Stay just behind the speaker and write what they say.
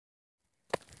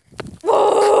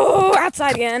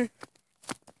outside again.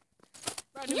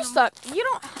 You suck. You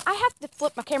don't... I have to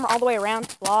flip my camera all the way around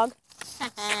to vlog.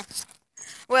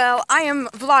 Well, I am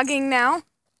vlogging now.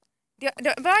 Do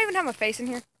I even have my face in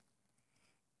here?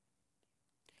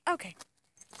 Okay.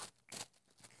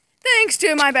 Thanks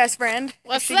to my best friend.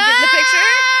 What's she can get in the picture.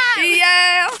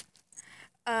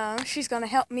 Yeah. She's gonna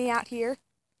help me out here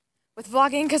with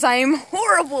vlogging because I am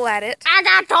horrible at it. I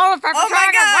got toilet paper. Oh my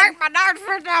god! My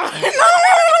nose down.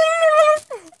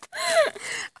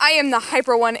 I am the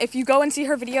hyper one. If you go and see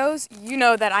her videos, you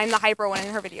know that I'm the hyper one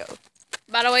in her video.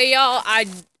 By the way, y'all,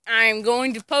 I'm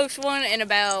going to post one in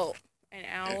about an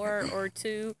hour or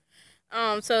two.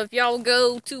 So if y'all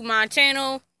go to my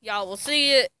channel, y'all will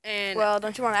see it. And well,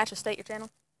 don't you want to actually state your channel?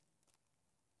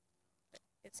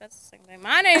 That's the same thing.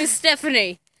 My name is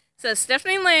Stephanie. It says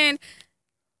Stephanie Land.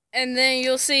 And then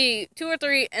you'll see 2 or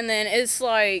 3, and then it's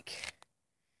like,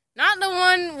 not the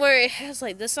one where it has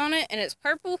like this on it and it's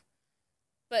purple,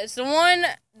 but it's the one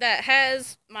that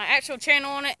has my actual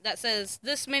channel on it that says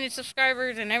this many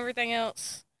subscribers and everything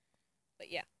else.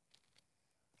 But yeah.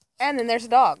 And then there's a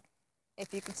dog,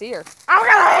 if you can see her.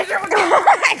 Oh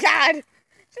my god!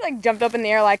 She like jumped up in the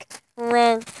air like,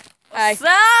 hi. What's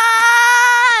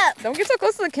up? Don't get so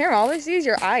close to the camera. All they see is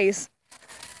your eyes.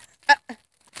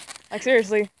 Like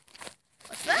seriously.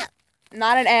 What's up?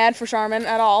 Not an ad for Charmin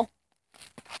at all.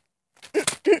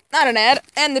 Not an ad.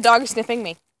 And the dog is sniffing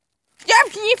me. You're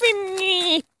sniffing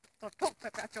me!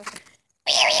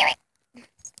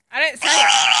 I didn't say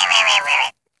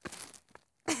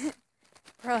it.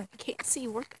 Bro, I can't see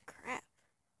worth the crap.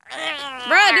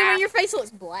 Bro, dude, when your face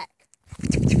looks black.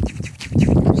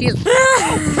 She is.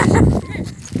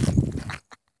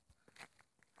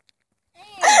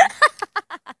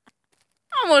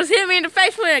 Almost hit me in the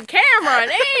face with a camera.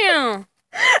 Damn.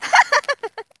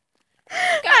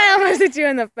 I almost hit you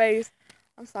in the face.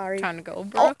 I'm sorry. Trying to go,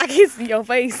 bro. Oh, I can see your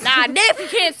face. Nah, I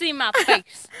definitely can't see my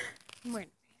face.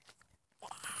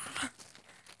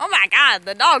 Oh my god,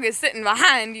 the dog is sitting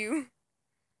behind you. You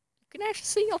can actually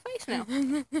see your face now.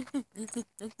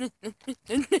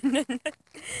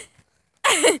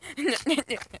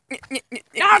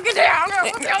 Dog, get down.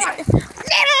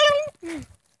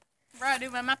 Bro,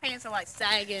 dude, my pants are like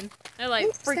sagging. They're like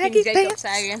freaking Jacob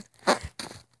sagging.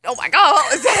 Oh my god,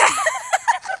 what was that?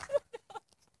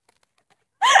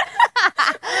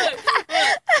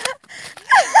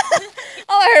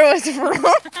 All I heard was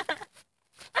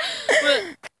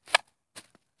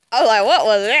I was like, what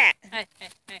was that? Hey.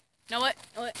 Know what?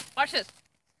 Watch this.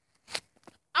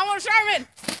 I want Charmin.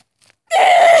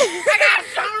 I got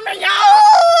Charmin,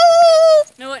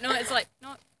 y'all. No, it's like,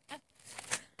 no.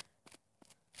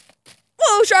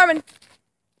 Whoa, Charmin.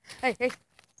 Hey,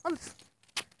 hold this.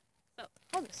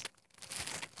 Hold this.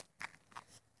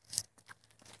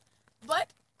 But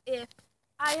if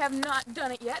I have not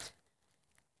done it yet,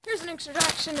 here's an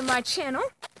introduction to my channel.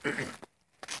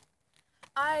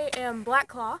 I am Black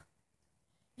Claw.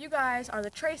 You guys are the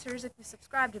Tracers if you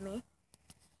subscribe to me.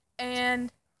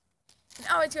 And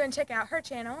always go and check out her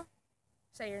channel.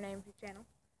 Say your name for your channel.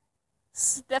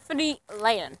 Stephanie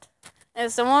Land. And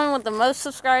it's the one with the most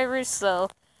subscribers, so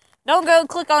don't go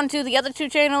click onto the other 2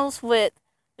 channels with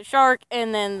the shark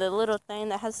and then the little thing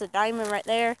that has the diamond right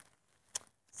there.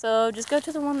 So just go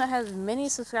to the one that has many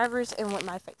subscribers and with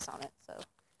my face on it.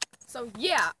 So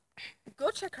yeah, go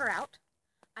check her out.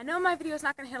 I know my video is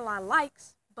not going to hit a lot of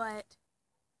likes, but,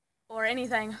 or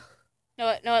anything.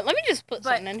 No, let me just put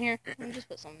something in here.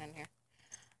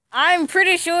 I'm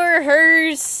pretty sure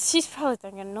hers, she's probably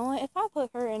thinking, no, if I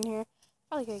put her in here,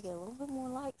 probably gonna get a little bit more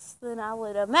likes than I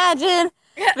would imagine.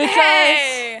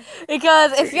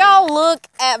 Because if y'all look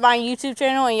at my YouTube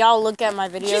channel and y'all look at my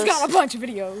videos. She's got a bunch of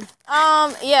videos.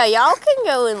 Yeah, y'all can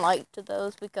go and like to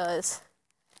those because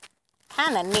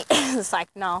kinda neat. It's like,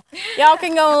 no. Y'all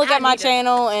can go and look at my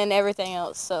channel and everything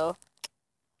else, so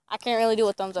I can't really do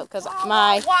a thumbs up because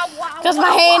my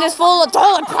hand is full of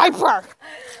toilet paper.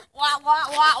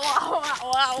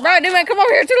 Bro, dude, man, come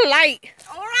over here to the light.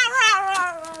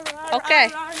 Okay.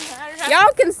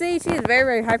 Y'all can see she is very,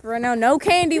 very hyper right now. No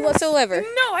candy whatsoever.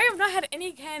 No, I have not had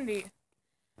any candy.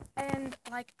 And,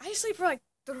 like, I sleep for, like,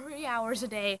 3 hours a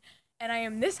day. And I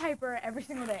am this hyper every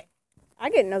single day. I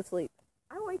get no sleep.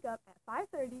 I wake up at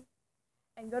 5:30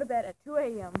 and go to bed at 2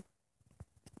 a.m.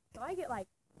 So I get, like,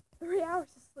 3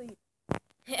 hours of sleep.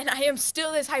 And I am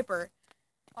still this hyper.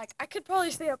 Like, I could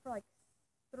probably stay up for, like,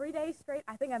 3 days straight.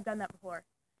 I think I've done that before.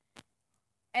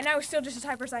 And I was still just as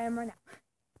hyper as I am right now.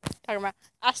 Talking about,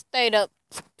 I stayed up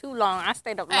too long. I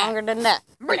stayed up longer than that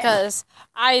because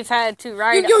I've had to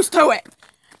ride. You used to it.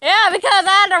 Yeah, because I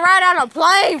had to ride on a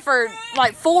plane for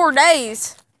like 4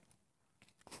 days.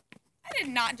 I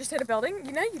did not just hit a building.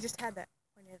 You know, you just had that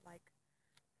when you're like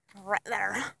right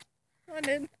there. I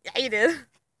did. Yeah, you did.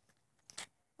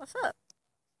 What's up?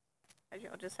 As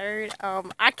y'all just heard,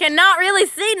 I cannot really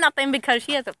see nothing because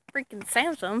she has a freaking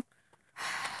Samsung.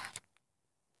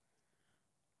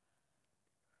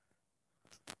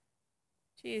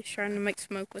 She is trying to make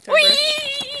smoke with her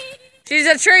breath. She's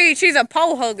a tree. She's a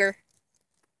pole hugger.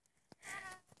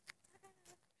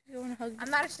 You want to hug? I'm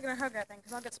not actually gonna hug that thing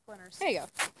because I'll get splinters. There you go.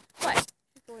 What?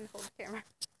 She's going to hold the camera.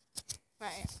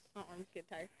 My arms get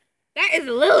tired. That is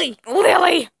Lily.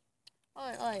 Lily.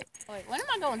 Wait. When am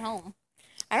I going home?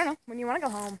 I don't know. When you want to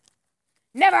go home?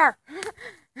 Never.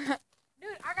 Dude,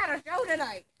 I got a show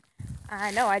tonight. I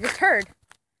know. I just heard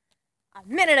a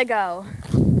minute ago.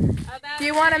 If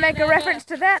you want to make a reference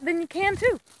to that, then you can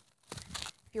too.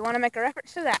 If you want to make a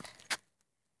reference to that.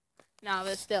 No,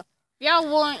 but still. If y'all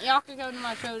want, y'all can go to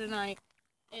my show tonight.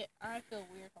 I feel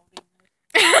weird holding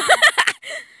this.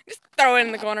 Just throw it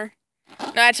in the corner.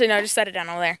 No, actually, no. Just set it down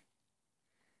over there.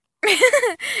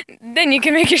 Then you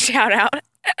can make your shout out.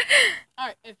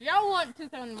 Alright, if y'all want to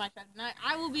come to my show tonight,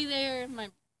 I will be there. My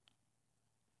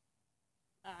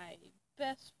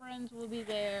best friends will be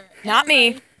there. Not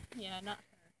me. Yeah, not her.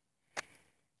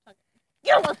 Okay.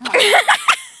 Get away from me.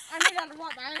 I need that to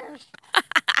wipe my ears.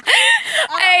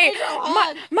 Hey,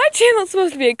 my channel's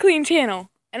supposed to be a clean channel,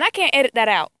 and I can't edit that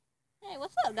out. Hey,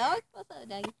 what's up, dog? What's up,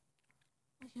 doggy?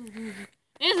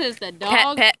 This is the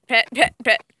dog. Pet.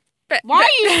 Why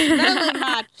are you smelling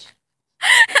my...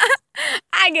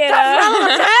 I get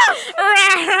Oh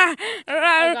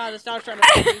god, the dog's trying to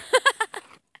bite me.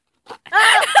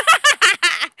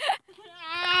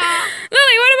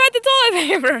 Lily, what about the toilet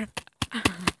paper?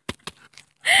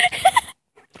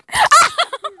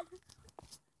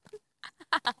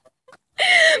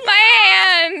 My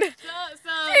hand!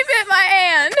 She bit my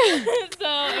hand!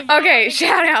 Okay,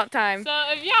 shout out time. So,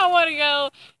 if y'all want to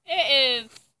go, it is...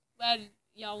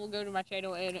 y'all will go to my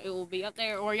channel and it will be up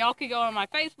there. Or y'all can go on my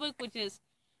Facebook, which is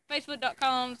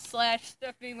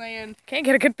facebook.com/StephanieLand. Can't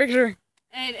get a good picture.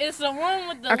 And it's the one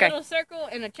with the little circle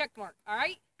and a check mark,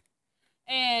 alright?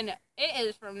 And it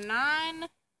is from 9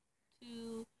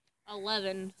 to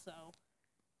 11, so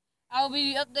I'll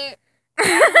be up there.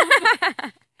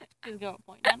 Just go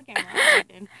point down the camera.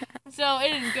 So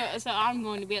it is good. So I'm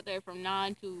going to be up there from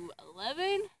 9 to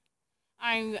 11.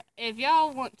 If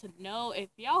y'all want to know, if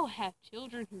y'all have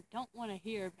children who don't want to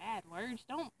hear bad words,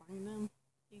 don't bring them.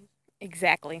 Please.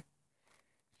 Exactly.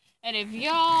 And if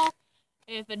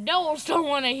adults don't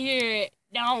want to hear it,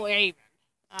 don't even.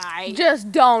 Alright?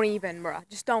 Just don't even, bruh.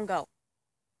 Just don't go.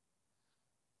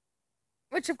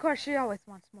 Which, of course, she always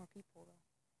wants more people, though.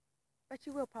 But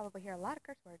you will probably hear a lot of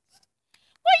curse words.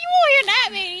 Well, you won't hear that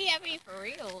many. I mean, for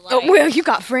real. Like... Oh, well, you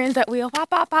got friends that will.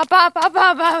 Pop.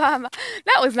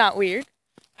 That was not weird.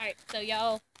 Alright, so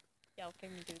y'all can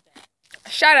do that.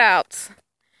 Shout outs.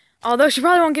 Although she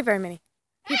probably won't get very many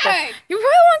people. Hey! You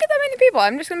probably won't get that many people.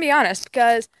 I'm just going to be honest,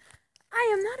 because I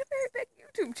am not a very big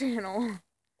YouTube channel.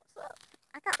 What's up?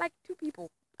 I got like 2 people.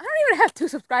 I don't even have 2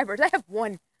 subscribers. I have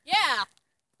 1. Yeah.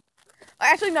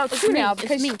 Actually, no, 2 now.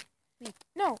 Because me.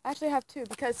 No, actually I have 2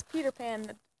 because Peter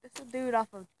Pan, this dude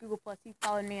off of Google Plus, he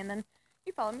followed me and then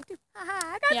he followed me too.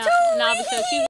 Haha, I got 2. No, because she